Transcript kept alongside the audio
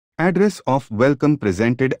Address of welcome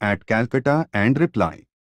presented at Calcutta and reply.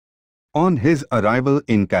 On his arrival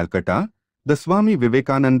in Calcutta, the Swami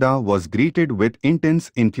Vivekananda was greeted with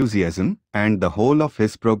intense enthusiasm, and the whole of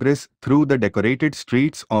his progress through the decorated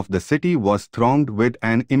streets of the city was thronged with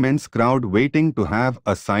an immense crowd waiting to have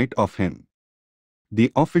a sight of him.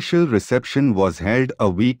 The official reception was held a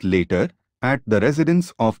week later at the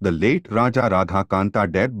residence of the late Raja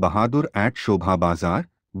Radhakanta Deb Bahadur at Shobha Bazar,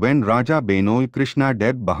 when Raja Benoy Krishna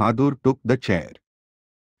Deb Bahadur took the chair.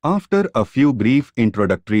 After a few brief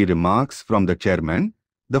introductory remarks from the chairman,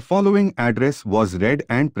 the following address was read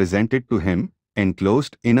and presented to him,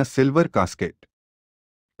 enclosed in a silver casket.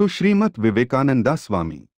 To Srimat Vivekananda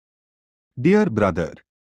Swami. Dear brother,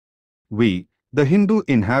 we, the Hindu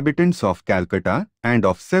inhabitants of Calcutta and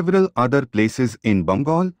of several other places in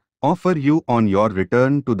Bengal, offer you on your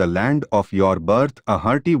return to the land of your birth a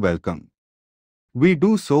hearty welcome. We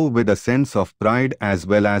do so with a sense of pride as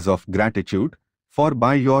well as of gratitude, for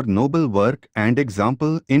by your noble work and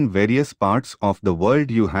example in various parts of the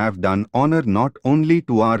world you have done honor not only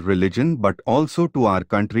to our religion but also to our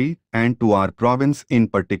country and to our province in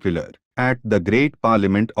particular. At the great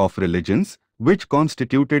Parliament of Religions, which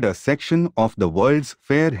constituted a section of the World's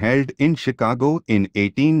Fair held in Chicago in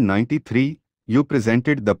 1893, you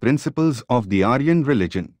presented the principles of the Aryan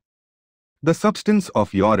religion. The substance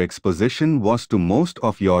of your exposition was to most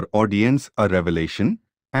of your audience a revelation,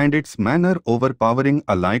 and its manner overpowering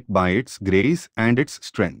alike by its grace and its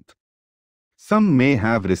strength. Some may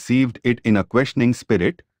have received it in a questioning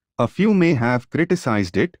spirit, a few may have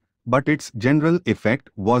criticized it, but its general effect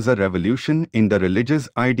was a revolution in the religious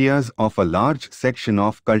ideas of a large section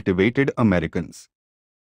of cultivated Americans.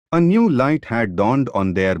 A new light had dawned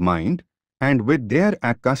on their mind, and with their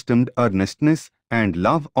accustomed earnestness and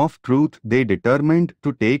love of truth they determined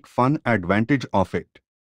to take full advantage of it.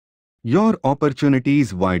 Your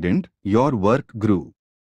opportunities widened, your work grew.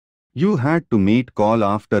 You had to meet call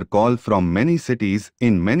after call from many cities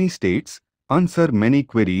in many states, answer many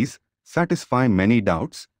queries, satisfy many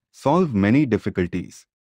doubts, solve many difficulties.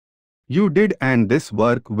 You did and this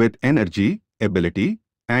work with energy, ability,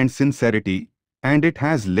 and sincerity, and it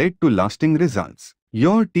has led to lasting results.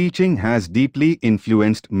 Your teaching has deeply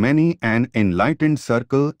influenced many an enlightened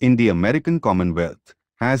circle in the American Commonwealth,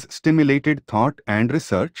 has stimulated thought and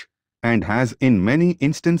research, and has in many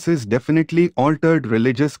instances definitely altered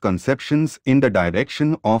religious conceptions in the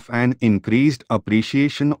direction of an increased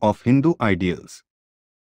appreciation of Hindu ideals.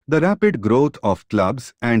 The rapid growth of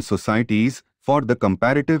clubs and societies for the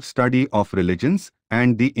comparative study of religions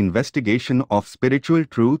and the investigation of spiritual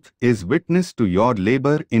truth is witness to your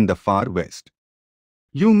labor in the far West.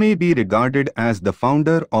 You may be regarded as the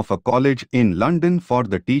founder of a college in London for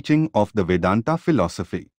the teaching of the Vedanta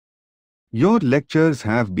philosophy. Your lectures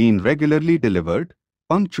have been regularly delivered,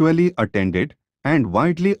 punctually attended, and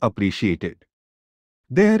widely appreciated.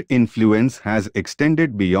 Their influence has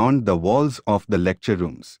extended beyond the walls of the lecture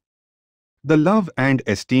rooms. The love and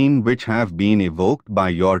esteem which have been evoked by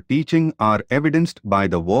your teaching are evidenced by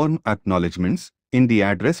the warm acknowledgements in the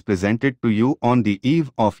address presented to you on the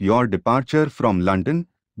eve of your departure from London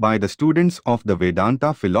by the students of the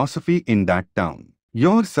Vedanta philosophy in that town.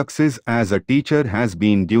 Your success as a teacher has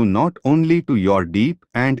been due not only to your deep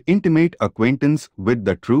and intimate acquaintance with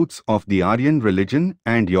the truths of the Aryan religion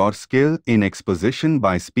and your skill in exposition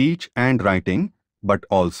by speech and writing, but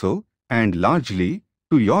also, and largely,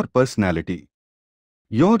 to your personality.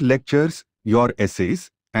 Your lectures, your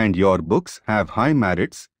essays, and your books have high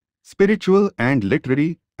merits, spiritual and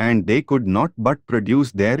literary, and they could not but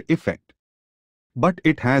produce their effect. But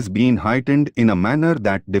it has been heightened in a manner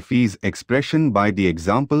that defies expression by the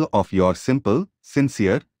example of your simple,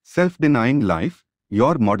 sincere, self-denying life,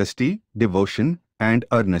 your modesty, devotion, and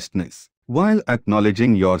earnestness. While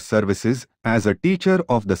acknowledging your services as a teacher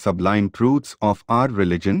of the sublime truths of our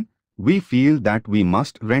religion, we feel that we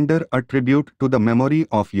must render a tribute to the memory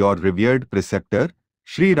of your revered preceptor,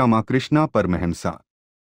 Sri Ramakrishna Paramahamsa.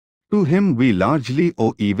 To him we largely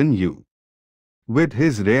owe even you. With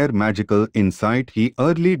his rare magical insight he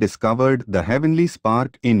early discovered the heavenly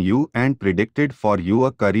spark in you and predicted for you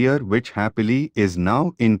a career which happily is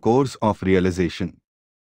now in course of realization.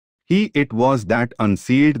 He it was that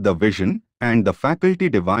unsealed the vision, and the faculty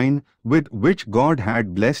divine with which God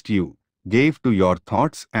had blessed you, gave to your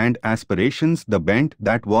thoughts and aspirations the bent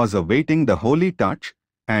that was awaiting the holy touch,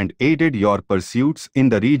 and aided your pursuits in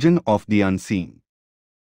the region of the unseen.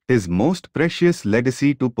 His most precious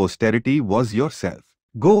legacy to posterity was yourself.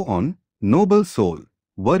 Go on, noble soul,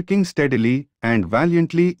 working steadily and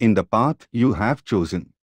valiantly in the path you have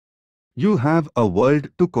chosen. You have a world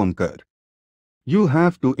to conquer. You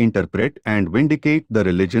have to interpret and vindicate the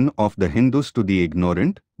religion of the Hindus to the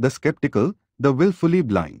ignorant, the skeptical, the willfully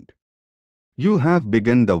blind. You have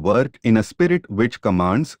begun the work in a spirit which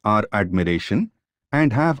commands our admiration,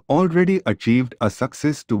 and have already achieved a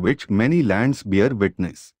success to which many lands bear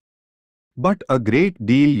witness. But a great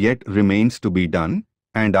deal yet remains to be done,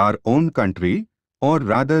 and our own country, or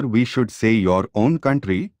rather we should say your own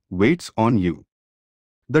country, waits on you.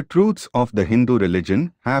 The truths of the Hindu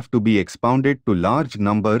religion have to be expounded to large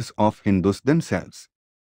numbers of Hindus themselves.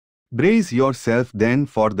 Brace yourself then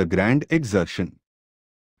for the grand exertion.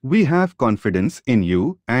 We have confidence in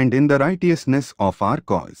you and in the righteousness of our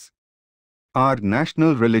cause. Our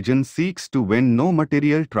national religion seeks to win no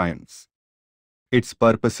material triumphs. Its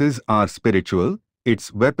purposes are spiritual,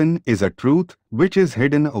 its weapon is a truth which is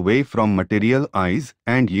hidden away from material eyes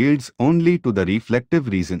and yields only to the reflective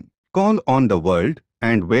reason. Call on the world,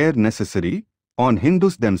 and where necessary, on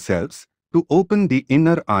Hindus themselves, to open the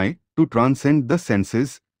inner eye, to transcend the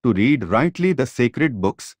senses, to read rightly the sacred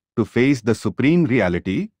books, to face the supreme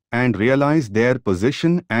reality, and realize their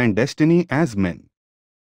position and destiny as men.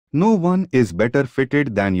 No one is better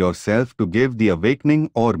fitted than yourself to give the awakening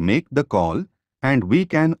or make the call, and we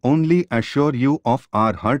can only assure you of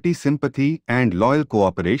our hearty sympathy and loyal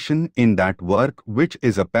cooperation in that work which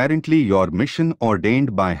is apparently your mission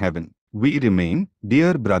ordained by heaven. We remain,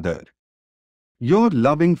 dear brother, your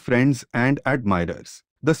loving friends and admirers.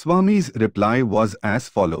 The Swami's reply was as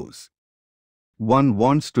follows. One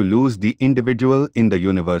wants to lose the individual in the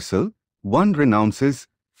universal, one renounces,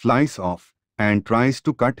 flies off, and tries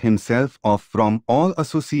to cut himself off from all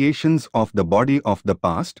associations of the body of the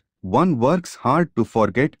past. One works hard to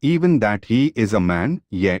forget even that he is a man,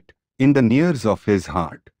 yet, in the nears of his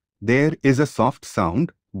heart, there is a soft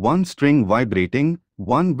sound, one string vibrating,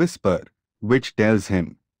 one whisper, which tells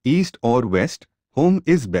him, east or west, home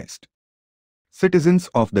is best. Citizens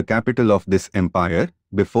of the capital of this empire,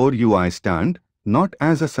 before you I stand, not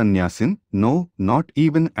as a sannyasin, no, not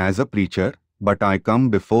even as a preacher, but I come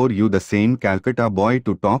before you the same Calcutta boy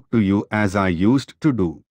to talk to you as I used to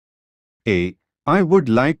do. I would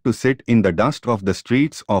like to sit in the dust of the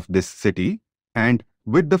streets of this city, and,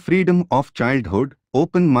 with the freedom of childhood,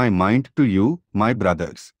 open my mind to you, my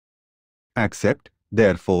brothers. Accept,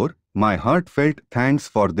 therefore, my heartfelt thanks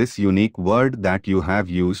for this unique word that you have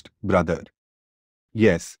used, brother.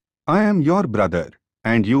 Yes, I am your brother,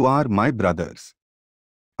 and you are my brothers.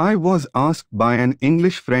 I was asked by an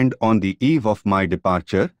English friend on the eve of my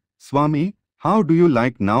departure, Swami, how do you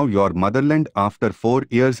like now your motherland after 4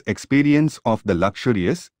 years' experience of the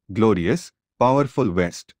luxurious, glorious, powerful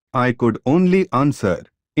West? I could only answer,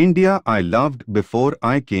 India I loved before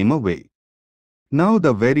I came away. Now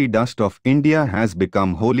the very dust of India has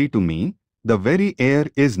become holy to me, the very air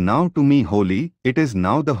is now to me holy, it is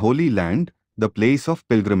now the holy land, the place of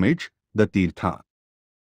pilgrimage, the Tirtha.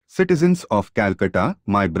 Citizens of Calcutta,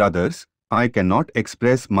 my brothers, I cannot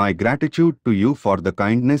express my gratitude to you for the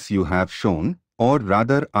kindness you have shown, or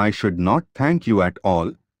rather I should not thank you at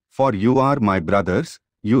all, for you are my brothers,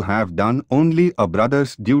 you have done only a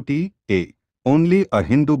brother's duty, only a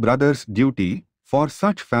Hindu brother's duty, for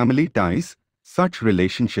such family ties, such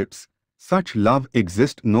relationships, such love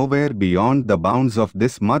exist nowhere beyond the bounds of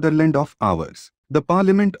this motherland of ours. The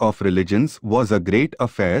Parliament of Religions was a great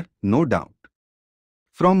affair, no doubt.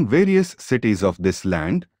 From various cities of this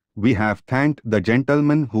land, we have thanked the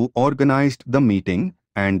gentlemen who organized the meeting,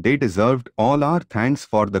 and they deserved all our thanks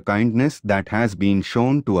for the kindness that has been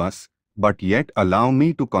shown to us, but yet allow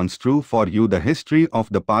me to construe for you the history of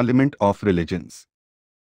the Parliament of Religions.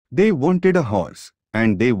 They wanted a horse,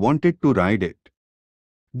 and they wanted to ride it.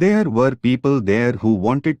 There were people there who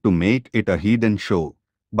wanted to make it a heathen show,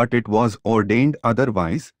 but it was ordained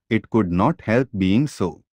otherwise, it could not help being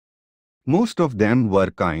so. Most of them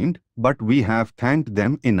were kind, but we have thanked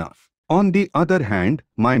them enough. On the other hand,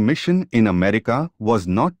 my mission in America was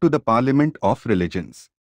not to the Parliament of Religions.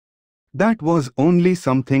 That was only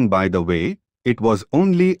something by the way, it was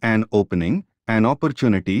only an opening, an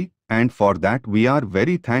opportunity, and for that we are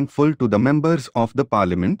very thankful to the members of the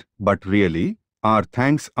Parliament, but really, our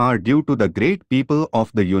thanks are due to the great people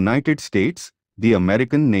of the United States, the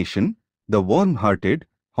American nation, the warm-hearted,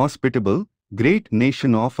 hospitable, great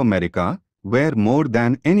nation of America, where more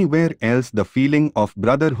than anywhere else the feeling of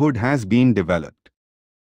brotherhood has been developed.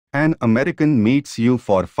 An American meets you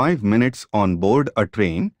for 5 minutes on board a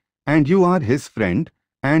train, and you are his friend,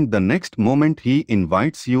 and the next moment he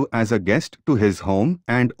invites you as a guest to his home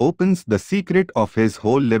and opens the secret of his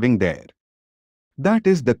whole living there. That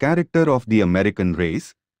is the character of the American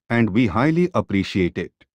race, and we highly appreciate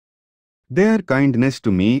it. Their kindness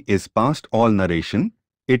to me is past all narration,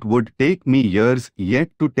 It would take me years yet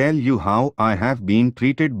to tell you how I have been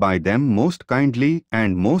treated by them most kindly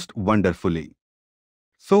and most wonderfully.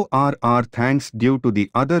 So are our thanks due to the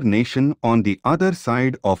other nation on the other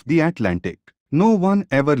side of the Atlantic. No one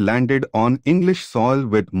ever landed on English soil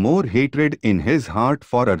with more hatred in his heart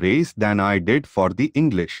for a race than I did for the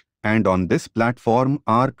English, and on this platform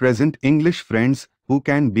are present English friends who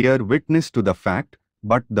can bear witness to the fact.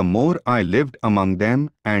 But the more I lived among them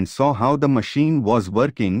and saw how the machine was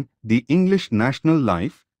working, the English national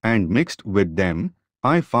life, and mixed with them,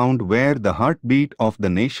 I found where the heartbeat of the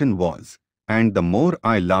nation was, and the more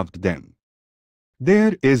I loved them.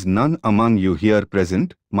 There is none among you here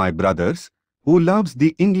present, my brothers, who loves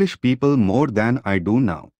the English people more than I do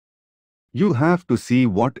now. You have to see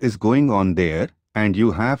what is going on there, and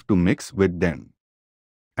you have to mix with them.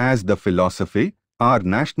 As the philosophy, our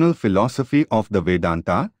national philosophy of the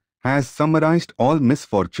Vedanta, has summarized all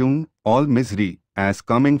misfortune, all misery, as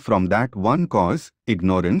coming from that one cause,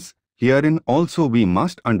 ignorance, herein also we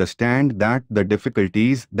must understand that the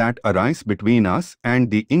difficulties that arise between us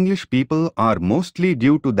and the English people are mostly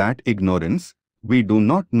due to that ignorance. We do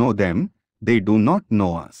not know them, they do not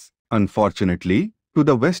know us. Unfortunately, to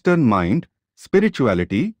the Western mind,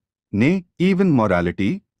 spirituality, nay, even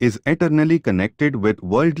morality, is eternally connected with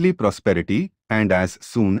worldly prosperity, and as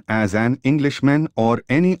soon as an Englishman or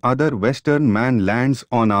any other Western man lands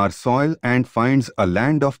on our soil and finds a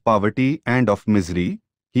land of poverty and of misery,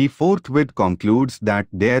 he forthwith concludes that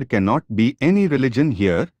there cannot be any religion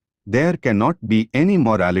here, there cannot be any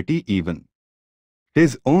morality even.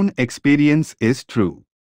 His own experience is true.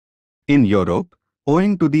 In Europe,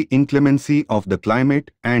 owing to the inclemency of the climate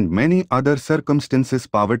and many other circumstances,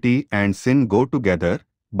 poverty and sin go together,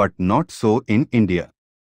 but not so in India.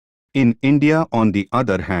 In India, on the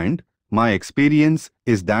other hand, my experience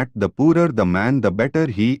is that the poorer the man, the better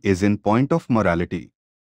he is in point of morality.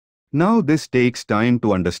 Now this takes time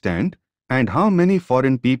to understand, and how many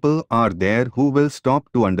foreign people are there who will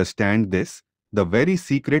stop to understand this, the very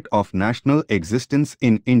secret of national existence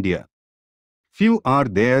in India? Few are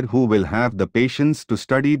there who will have the patience to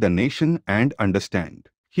study the nation and understand.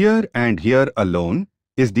 Here and here alone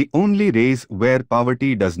is the only race where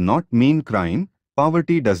poverty does not mean crime,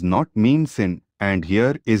 poverty does not mean sin, and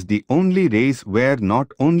here is the only race where not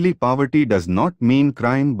only poverty does not mean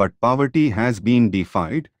crime but poverty has been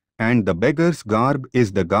defied, and the beggar's garb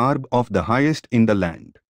is the garb of the highest in the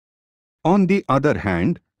land. On the other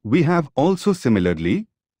hand, we have also similarly,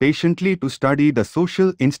 patiently to study the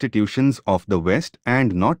social institutions of the West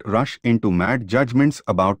and not rush into mad judgments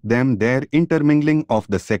about them, their intermingling of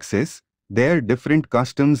the sexes, their different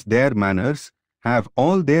customs, their manners, have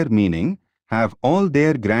all their meaning, have all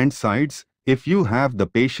their grand sides, if you have the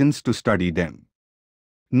patience to study them.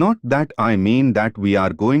 Not that I mean that we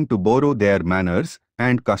are going to borrow their manners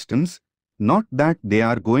and customs, not that they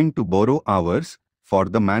are going to borrow ours, for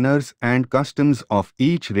the manners and customs of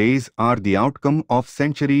each race are the outcome of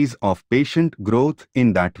centuries of patient growth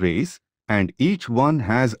in that race, and each one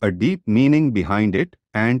has a deep meaning behind it,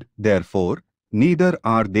 and therefore, neither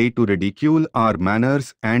are they to ridicule our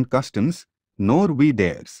manners and customs, nor we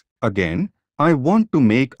theirs. Again, I want to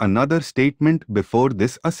make another statement before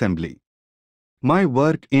this assembly. My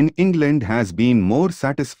work in England has been more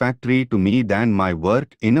satisfactory to me than my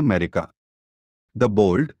work in America. The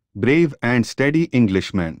bold, brave and steady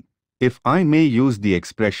Englishman, if I may use the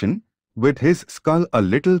expression, with his skull a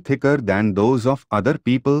little thicker than those of other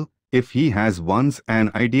people, if he has once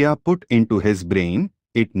an idea put into his brain,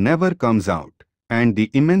 it never comes out, and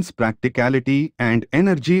the immense practicality and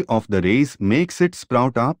energy of the race makes it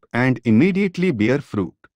sprout up and immediately bear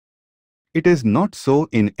fruit. It is not so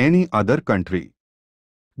in any other country.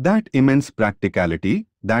 That immense practicality,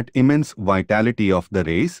 that immense vitality of the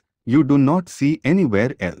race, you do not see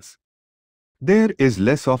anywhere else. There is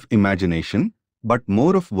less of imagination, but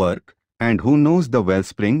more of work, and who knows the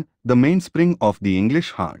wellspring, the mainspring of the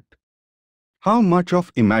English heart? How much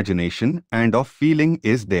of imagination and of feeling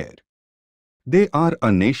is there? They are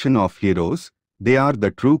a nation of heroes, they are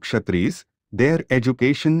the true Kshatris, their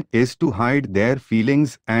education is to hide their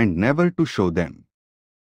feelings and never to show them.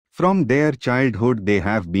 From their childhood they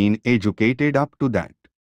have been educated up to that.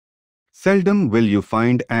 Seldom will you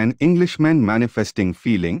find an Englishman manifesting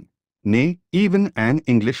feeling, nay, even an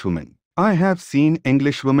Englishwoman. I have seen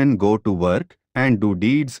Englishwomen go to work and do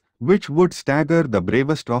deeds which would stagger the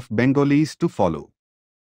bravest of Bengalis to follow.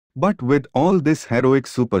 But with all this heroic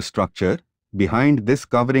superstructure, behind this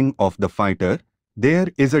covering of the fighter, there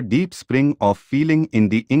is a deep spring of feeling in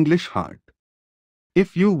the English heart.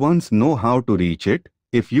 If you once know how to reach it,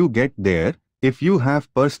 if you get there, if you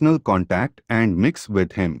have personal contact and mix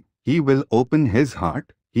with him, He will open his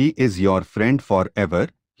heart. He is your friend forever.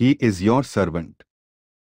 He is your servant.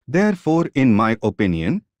 Therefore, in my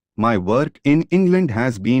opinion, my work in England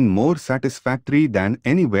has been more satisfactory than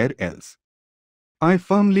anywhere else. I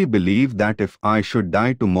firmly believe that if I should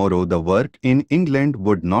die tomorrow, the work in England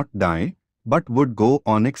would not die, but would go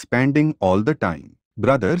on expanding all the time.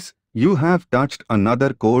 Brothers, you have touched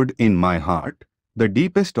another chord in my heart, the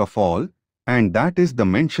deepest of all, and that is the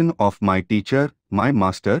mention of my teacher, my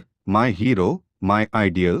master, my hero, my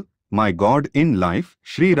ideal, my God in life,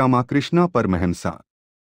 Sri Ramakrishna Paramahamsa.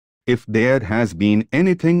 If there has been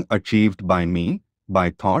anything achieved by me,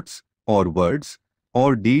 by thoughts, or words,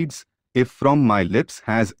 or deeds, if from my lips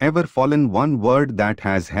has ever fallen one word that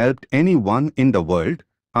has helped anyone in the world,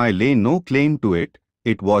 I lay no claim to it,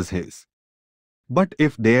 it was his. But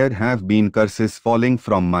if there have been curses falling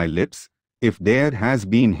from my lips, if there has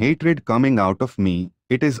been hatred coming out of me,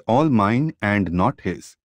 it is all mine and not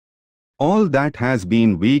his. All that has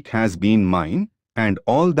been weak has been mine, and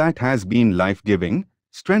all that has been life-giving,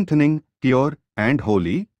 strengthening, pure, and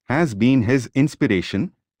holy, has been his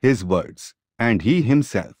inspiration, his words, and he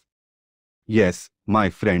himself. Yes, my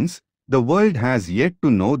friends, the world has yet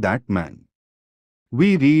to know that man.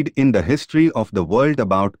 We read in the history of the world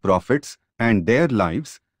about prophets and their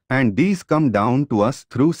lives, and these come down to us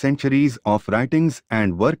through centuries of writings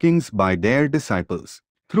and workings by their disciples.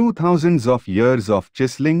 Through thousands of years of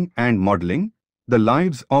chiseling and modeling, the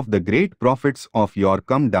lives of the great prophets of yore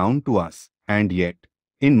come down to us, and yet,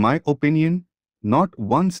 in my opinion, not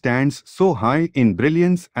one stands so high in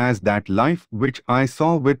brilliance as that life which I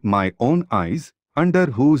saw with my own eyes, under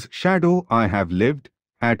whose shadow I have lived,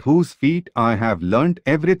 at whose feet I have learnt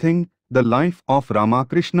everything, the life of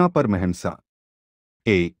Ramakrishna Paramahamsa.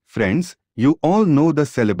 Friends, you all know the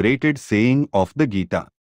celebrated saying of the Gita.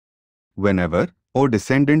 Whenever, O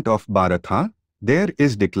descendant of Bharata, there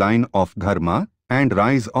is decline of dharma and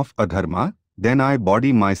rise of adharma, then I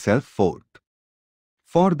body myself forth.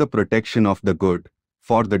 For the protection of the good,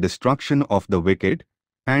 for the destruction of the wicked,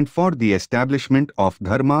 and for the establishment of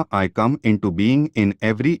dharma I come into being in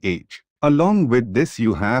every age. Along with this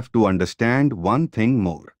you have to understand one thing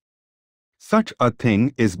more. Such a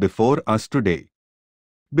thing is before us today.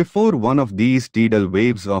 Before one of these tidal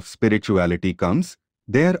waves of spirituality comes,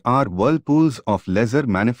 there are whirlpools of lesser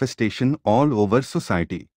manifestation all over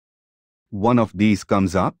society. One of these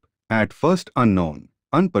comes up, at first unknown,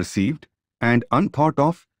 unperceived, and unthought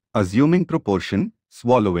of, assuming proportion,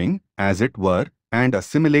 swallowing, as it were, and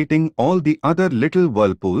assimilating all the other little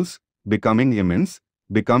whirlpools, becoming immense,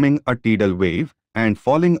 becoming a tidal wave, and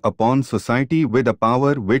falling upon society with a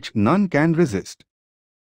power which none can resist.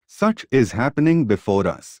 Such is happening before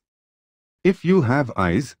us. If you have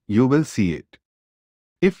eyes, you will see it.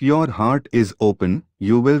 If your heart is open,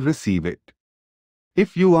 you will receive it.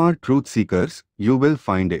 If you are truth seekers, you will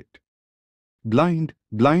find it. Blind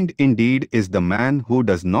indeed is the man who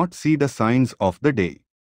does not see the signs of the day.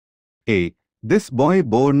 This boy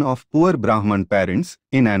born of poor Brahman parents,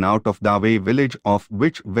 in an out-of-the-way village of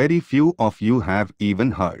which very few of you have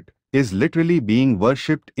even heard, is literally being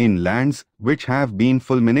worshipped in lands which have been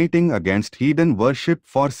fulminating against heathen worship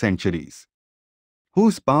for centuries.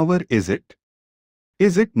 Whose power is it?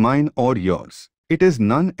 Is it mine or yours? It is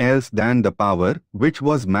none else than the power which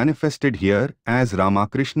was manifested here as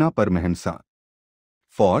Ramakrishna Paramahamsa.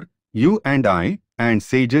 For you and I, and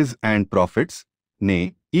sages and prophets,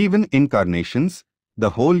 nay, even incarnations,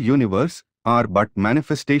 the whole universe, are but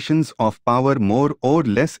manifestations of power more or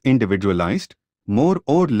less individualized, more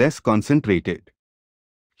or less concentrated.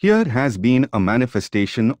 Here has been a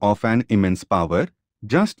manifestation of an immense power,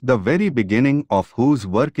 just the very beginning of whose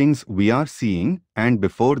workings we are seeing, and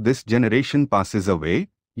before this generation passes away,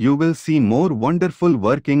 you will see more wonderful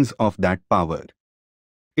workings of that power.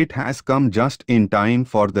 It has come just in time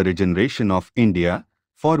for the regeneration of India,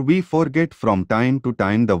 for we forget from time to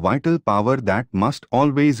time the vital power that must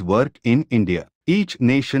always work in India. Each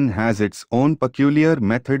nation has its own peculiar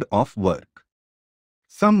method of work.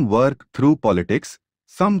 Some work through politics,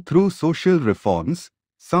 some through social reforms,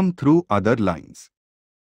 some through other lines.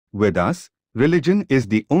 With us, religion is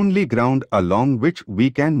the only ground along which we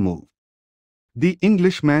can move. The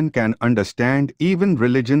Englishman can understand even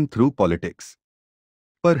religion through politics.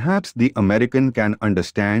 Perhaps the American can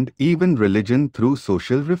understand even religion through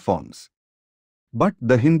social reforms. But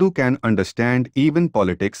the Hindu can understand even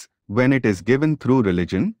politics when it is given through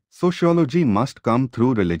religion. Sociology must come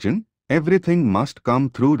through religion. Everything must come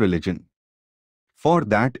through religion. For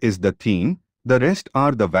that is the theme, the rest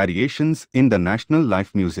are the variations in the national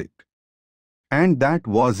life music. And that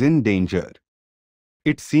was in danger.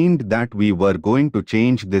 It seemed that we were going to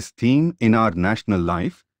change this theme in our national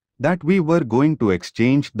life, that we were going to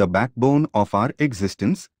exchange the backbone of our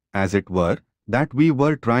existence, as it were, that we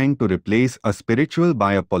were trying to replace a spiritual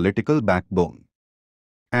by a political backbone.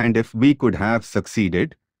 And if we could have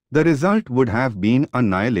succeeded, the result would have been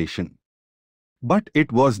annihilation. But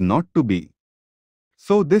it was not to be.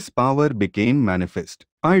 So this power became manifest.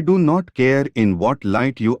 I do not care in what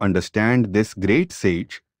light you understand this great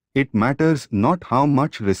sage. It matters not how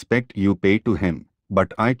much respect you pay to him,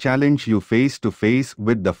 but I challenge you face to face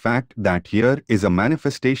with the fact that here is a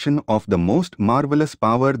manifestation of the most marvelous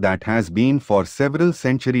power that has been for several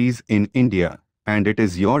centuries in India, and it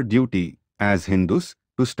is your duty, as Hindus,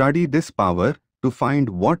 to study this power, to find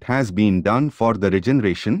what has been done for the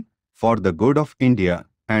regeneration, for the good of India,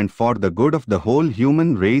 and for the good of the whole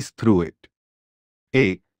human race through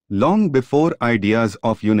it. Long before ideas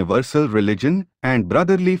of universal religion and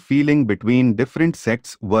brotherly feeling between different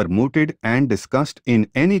sects were mooted and discussed in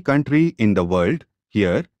any country in the world,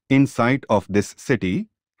 here, in sight of this city,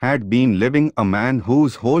 had been living a man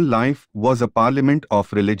whose whole life was a parliament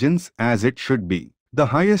of religions as it should be. The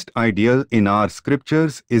highest ideal in our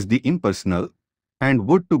scriptures is the impersonal, and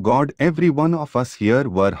would to God every one of us here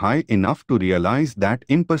were high enough to realize that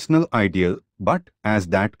impersonal ideal, but as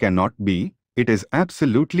that cannot be, it is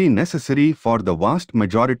absolutely necessary for the vast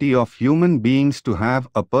majority of human beings to have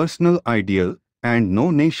a personal ideal, and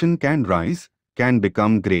no nation can rise, can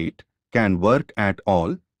become great, can work at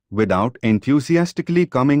all, without enthusiastically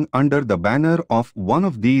coming under the banner of one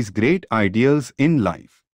of these great ideals in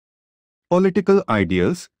life. Political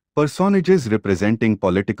ideals, personages representing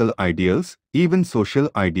political ideals, even social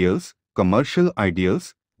ideals, commercial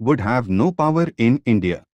ideals, would have no power in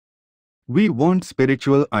India. We want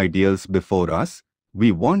spiritual ideals before us.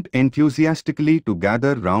 We want enthusiastically to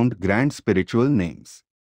gather round grand spiritual names.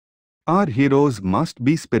 Our heroes must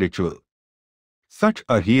be spiritual. Such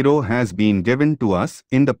a hero has been given to us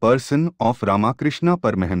in the person of Ramakrishna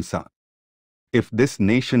Paramahamsa. If this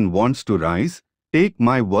nation wants to rise, take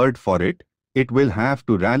my word for it, it will have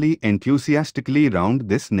to rally enthusiastically round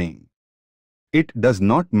this name. It does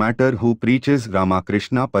not matter who preaches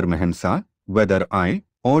Ramakrishna Paramahamsa, whether I,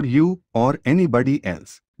 or you, or anybody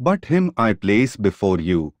else, but him I place before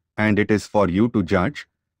you, and it is for you to judge,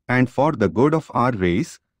 and for the good of our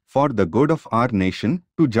race, for the good of our nation,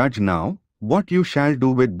 to judge now, what you shall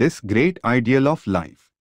do with this great ideal of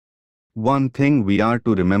life. One thing we are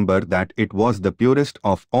to remember, that it was the purest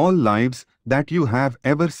of all lives that you have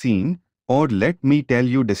ever seen, or let me tell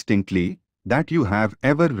you distinctly, that you have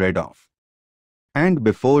ever read of. And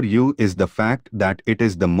before you is the fact that it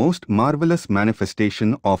is the most marvelous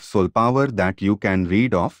manifestation of soul power that you can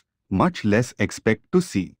read of, much less expect to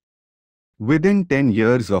see. Within 10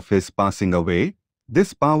 years of his passing away,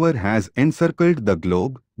 this power has encircled the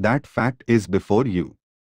globe. That fact is before you.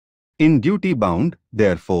 In duty bound,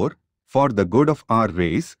 therefore, for the good of our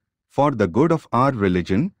race, for the good of our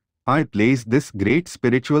religion, I place this great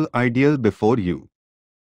spiritual ideal before you.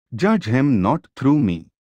 Judge him not through me.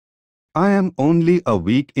 I am only a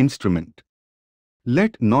weak instrument.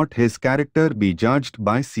 Let not his character be judged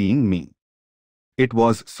by seeing me. It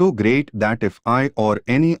was so great that if I or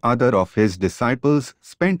any other of his disciples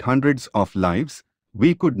spent hundreds of lives,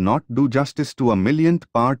 we could not do justice to a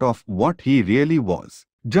millionth part of what he really was.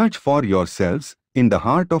 Judge for yourselves. In the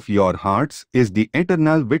heart of your hearts is the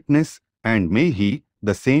eternal witness, and may he,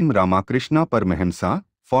 the same Ramakrishna Paramahamsa,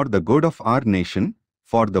 for the good of our nation,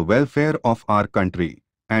 for the welfare of our country,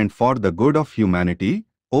 and for the good of humanity,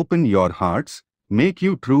 open your hearts, make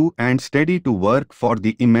you true and steady to work for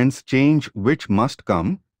the immense change which must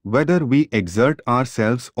come, whether we exert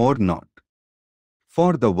ourselves or not.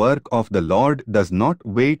 For the work of the Lord does not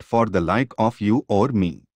wait for the like of you or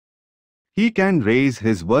me. He can raise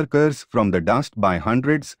his workers from the dust by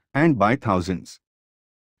hundreds and by thousands.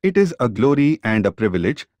 It is a glory and a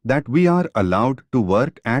privilege that we are allowed to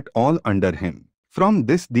work at all under him. From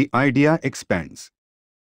this the idea expands.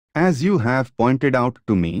 As you have pointed out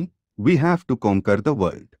to me, we have to conquer the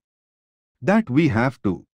world. That we have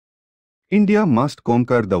to. India must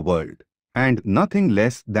conquer the world, and nothing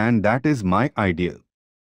less than that is my ideal.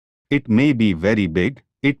 It may be very big,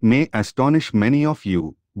 it may astonish many of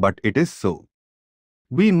you, but it is so.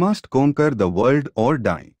 We must conquer the world or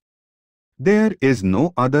die. There is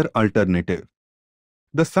no other alternative.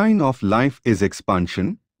 The sign of life is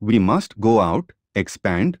expansion. We must go out,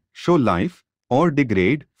 expand, show life, or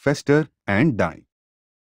degrade, fester, and die.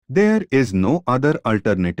 There is no other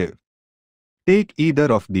alternative. Take either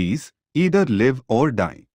of these, either live or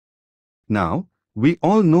die. Now, we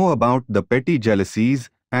all know about the petty jealousies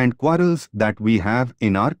and quarrels that we have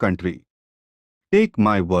in our country. Take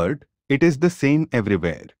my word, it is the same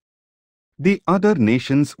everywhere. The other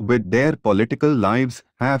nations with their political lives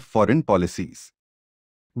have foreign policies.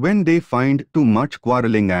 When they find too much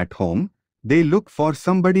quarreling at home, they look for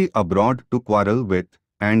somebody abroad to quarrel with,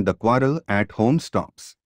 and the quarrel at home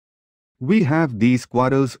stops. We have these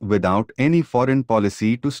quarrels without any foreign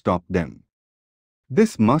policy to stop them.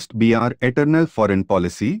 This must be our eternal foreign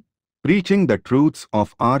policy, preaching the truths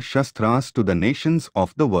of our Shastras to the nations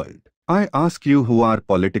of the world. I ask you who are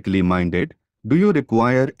politically minded, do you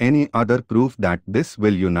require any other proof that this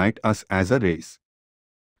will unite us as a race?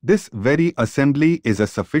 This very assembly is a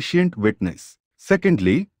sufficient witness.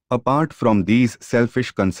 Secondly, apart from these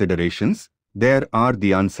selfish considerations, there are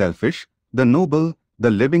the unselfish, the noble,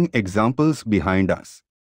 the living examples behind us.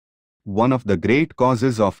 One of the great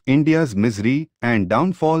causes of India's misery and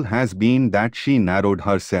downfall has been that she narrowed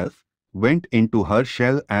herself, went into her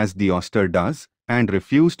shell as the oyster does, and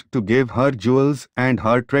refused to give her jewels and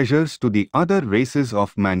her treasures to the other races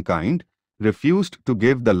of mankind, refused to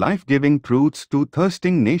give the life-giving truths to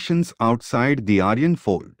thirsting nations outside the Aryan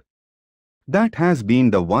fold. That has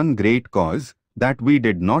been the one great cause, that we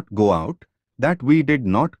did not go out, that we did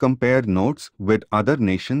not compare notes with other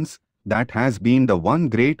nations, that has been the one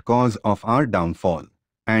great cause of our downfall.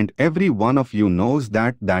 And every one of you knows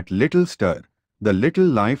that that little stir, the little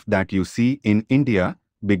life that you see in India,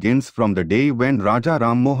 begins from the day when Raja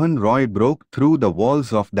Ram Mohan Roy broke through the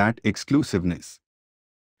walls of that exclusiveness.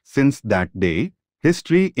 Since that day,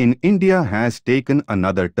 history in India has taken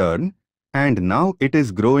another turn, and now it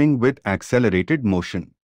is growing with accelerated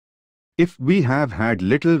motion. If we have had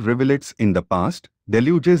little rivulets in the past,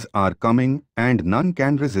 deluges are coming and none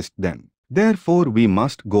can resist them. Therefore we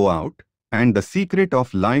must go out, and the secret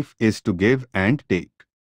of life is to give and take.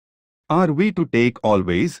 Are we to take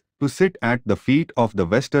always, to sit at the feet of the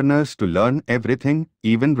Westerners to learn everything,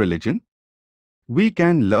 even religion? We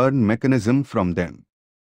can learn mechanism from them.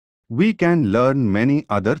 We can learn many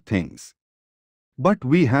other things. But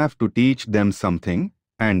we have to teach them something,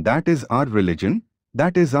 and that is our religion,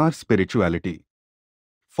 that is our spirituality.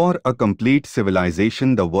 For a complete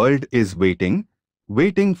civilization the world is waiting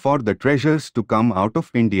for the treasures to come out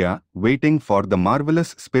of India, waiting for the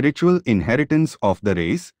marvelous spiritual inheritance of the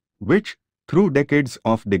race, which, through decades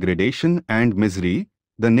of degradation and misery,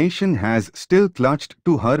 the nation has still clutched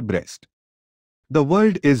to her breast. The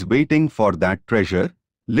world is waiting for that treasure.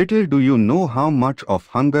 Little do you know how much of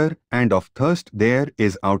hunger and of thirst there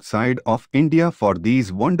is outside of India for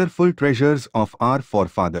these wonderful treasures of our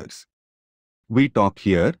forefathers. We talk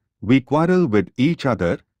here, we quarrel with each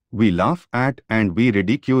other, we laugh at and we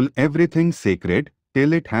ridicule everything sacred,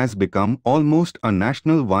 till it has become almost a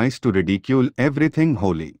national vice to ridicule everything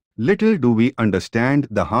holy. Little do we understand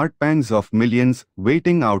the heart pangs of millions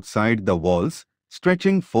waiting outside the walls,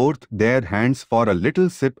 stretching forth their hands for a little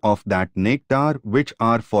sip of that nectar which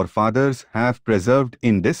our forefathers have preserved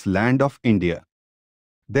in this land of India.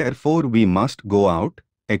 Therefore we must go out,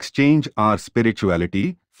 exchange our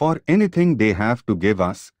spirituality for anything they have to give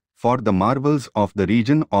us. For the marvels of the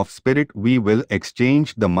region of spirit we will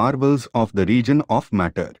exchange the marvels of the region of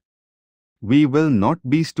matter. We will not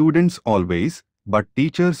be students always, but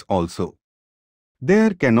teachers also. There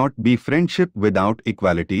cannot be friendship without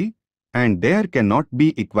equality, and there cannot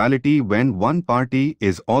be equality when one party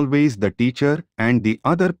is always the teacher and the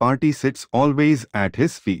other party sits always at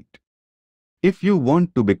his feet. If you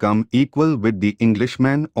want to become equal with the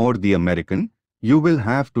Englishman or the American, you will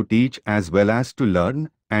have to teach as well as to learn,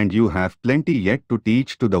 and you have plenty yet to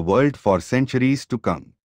teach to the world for centuries to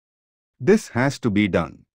come. This has to be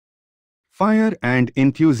done. Fire and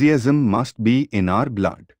enthusiasm must be in our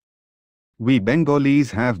blood. We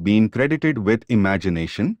Bengalis have been credited with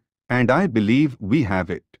imagination, and I believe we have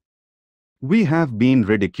it. We have been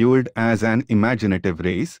ridiculed as an imaginative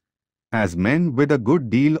race, as men with a good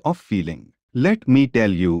deal of feeling. Let me tell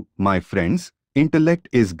you, my friends, intellect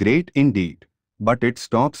is great indeed, but it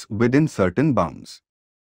stops within certain bounds.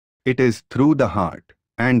 It is through the heart,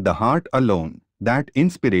 and the heart alone, that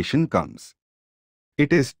inspiration comes.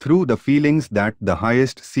 It is through the feelings that the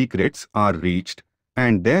highest secrets are reached,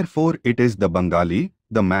 and therefore it is the Bengali,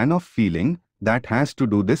 the man of feeling, that has to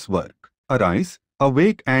do this work. Arise,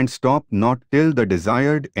 awake and stop not till the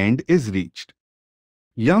desired end is reached.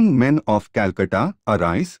 Young men of Calcutta,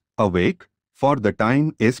 arise, awake, for the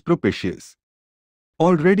time is propitious.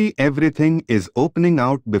 Already everything is opening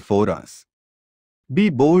out before us. Be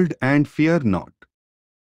bold and fear not.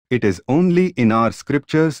 It is only in our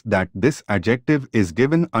scriptures that this adjective is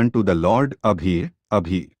given unto the Lord Abhi,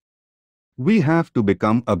 Abhi. We have to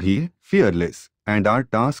become Abhi, fearless, and our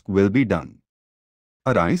task will be done.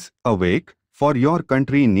 Arise, awake, for your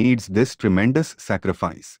country needs this tremendous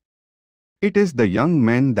sacrifice. It is the young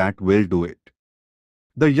men that will do it.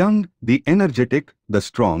 The young, the energetic, the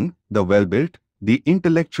strong, the well-built, the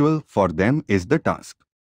intellectual, for them is the task.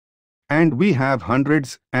 And we have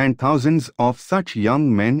hundreds and thousands of such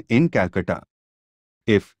young men in Calcutta.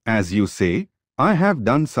 If, as you say, I have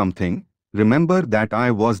done something, remember that I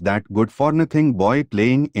was that good-for-nothing boy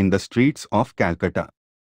playing in the streets of Calcutta.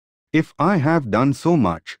 If I have done so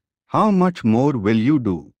much, how much more will you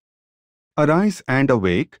do? Arise and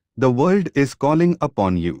awake, the world is calling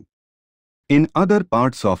upon you. In other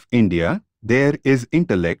parts of India, there is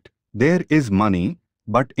intellect, there is money,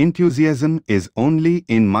 but enthusiasm is only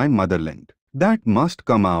in my motherland. That must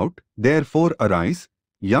come out, therefore arise,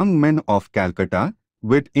 young men of Calcutta,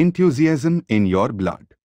 with enthusiasm in your blood.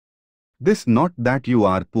 This not that you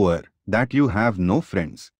are poor, that you have no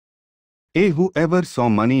friends. Whoever saw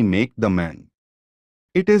money make the man.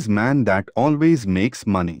 It is man that always makes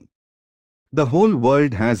money. The whole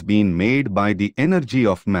world has been made by the energy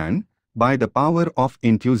of man, by the power of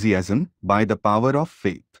enthusiasm, by the power of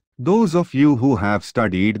faith. Those of you who have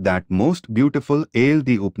studied that most beautiful ale,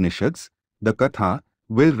 the Upanishads, the Katha,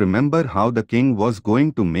 will remember how the king was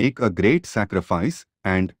going to make a great sacrifice,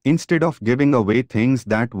 and instead of giving away things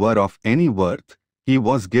that were of any worth, he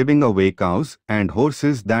was giving away cows and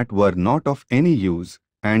horses that were not of any use.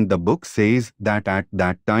 And the book says that at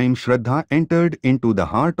that time Shraddha entered into the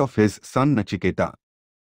heart of his son Nachiketa.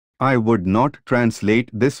 I would not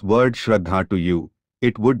translate this word Shraddha to you.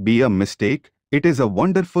 It would be a mistake. It is a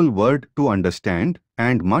wonderful word to understand,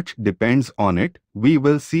 and much depends on it. We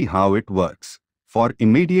will see how it works. For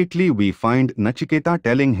immediately we find Nachiketa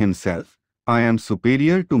telling himself, I am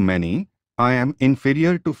superior to many, I am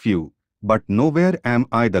inferior to few, but nowhere am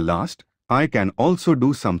I the last, I can also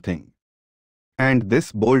do something. And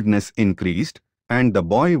this boldness increased, and the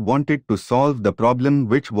boy wanted to solve the problem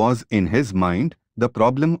which was in his mind, the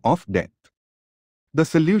problem of death. The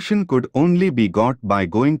solution could only be got by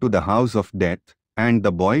going to the house of death, and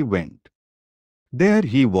the boy went. There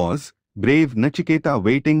he was, brave Nachiketa,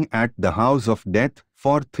 waiting at the house of death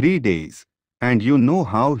for 3 days, and you know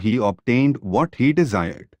how he obtained what he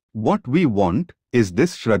desired. What we want is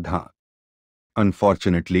this Shraddha.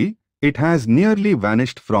 Unfortunately, it has nearly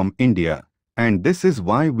vanished from India, and this is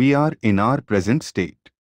why we are in our present state.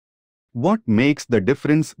 What makes the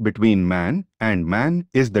difference between man and man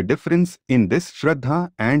is the difference in this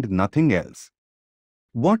Shraddha and nothing else.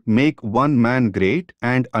 What make one man great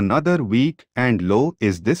and another weak and low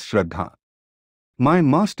is this Shraddha. My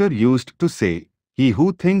master used to say, he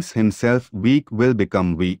who thinks himself weak will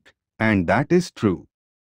become weak, and that is true.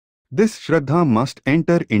 This Shraddha must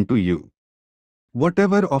enter into you.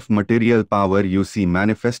 Whatever of material power you see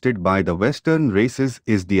manifested by the Western races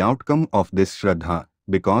is the outcome of this Shraddha,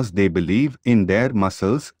 because they believe in their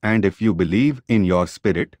muscles, and if you believe in your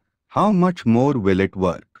spirit, how much more will it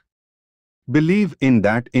work? Believe in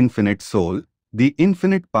that infinite soul, the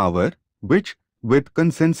infinite power, which, with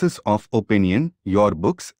consensus of opinion, your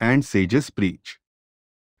books and sages preach.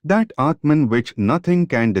 That Atman which nothing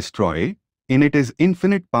can destroy, in it is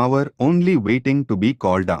infinite power only waiting to be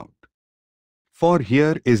called out. For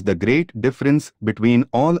here is the great difference between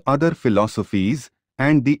all other philosophies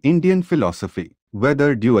and the Indian philosophy.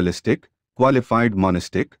 Whether dualistic, qualified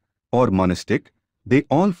monastic, or monastic, they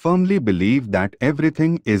all firmly believe that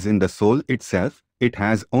everything is in the soul itself, it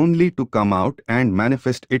has only to come out and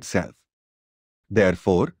manifest itself.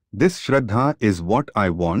 Therefore, this Shraddha is what I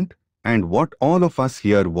want, and what all of us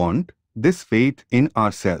here want, this faith in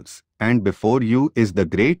ourselves, and before you is the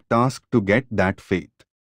great task to get that faith.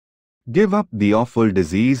 Give up the awful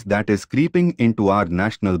disease that is creeping into our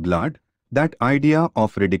national blood, that idea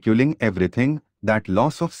of ridiculing everything, that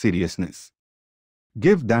loss of seriousness.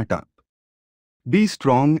 Give that up. Be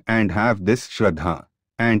strong and have this Shraddha,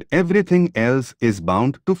 and everything else is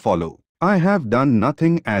bound to follow. I have done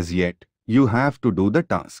nothing as yet, you have to do the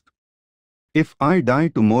task. If I die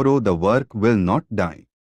tomorrow, the work will not die.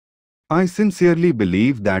 I sincerely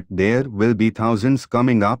believe that there will be thousands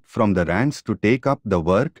coming up from the ranks to take up the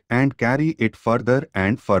work and carry it further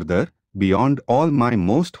and further, beyond all my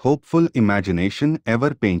most hopeful imagination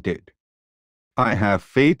ever painted. I have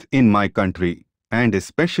faith in my country, and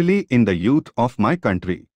especially in the youth of my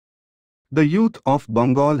country. The youth of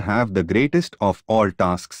Bengal have the greatest of all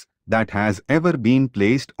tasks that has ever been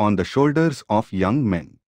placed on the shoulders of young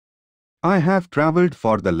men. I have travelled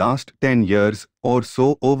for the last 10 years or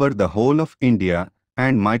so over the whole of India,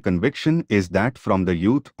 and my conviction is that from the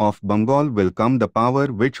youth of Bengal will come the power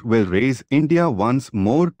which will raise India once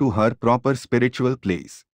more to her proper spiritual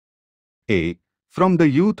place. From the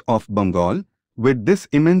youth of Bengal, with this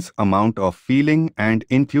immense amount of feeling and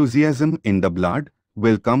enthusiasm in the blood,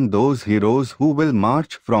 will come those heroes who will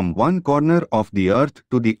march from one corner of the earth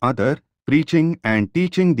to the other, preaching and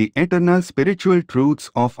teaching the eternal spiritual truths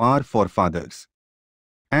of our forefathers.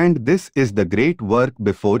 And this is the great work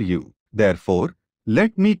before you. Therefore,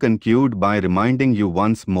 let me conclude by reminding you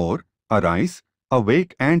once more, arise,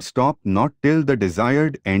 awake and stop not till the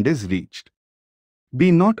desired end is reached.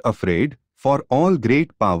 Be not afraid, for all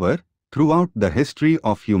great power, throughout the history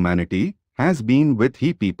of humanity, has been with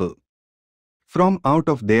he people. From out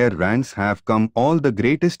of their ranks have come all the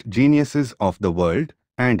greatest geniuses of the world,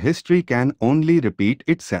 and history can only repeat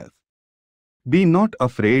itself. Be not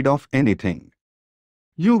afraid of anything.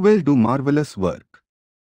 You will do marvelous work.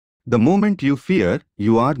 The moment you fear,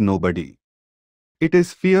 you are nobody. It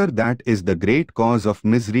is fear that is the great cause of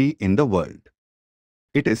misery in the world.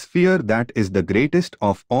 It is fear that is the greatest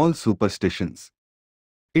of all superstitions.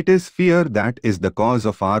 It is fear that is the cause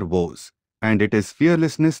of our woes, and it is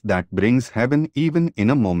fearlessness that brings heaven even in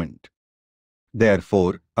a moment.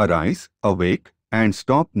 Therefore, arise, awake, and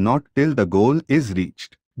stop not till the goal is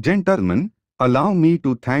reached. Gentlemen, allow me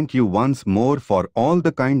to thank you once more for all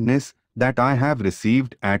the kindness that I have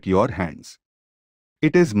received at your hands.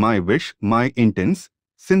 It is my wish, my intense,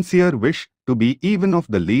 sincere wish, to be even of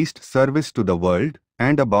the least service to the world,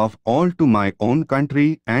 and above all to my own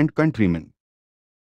country and countrymen.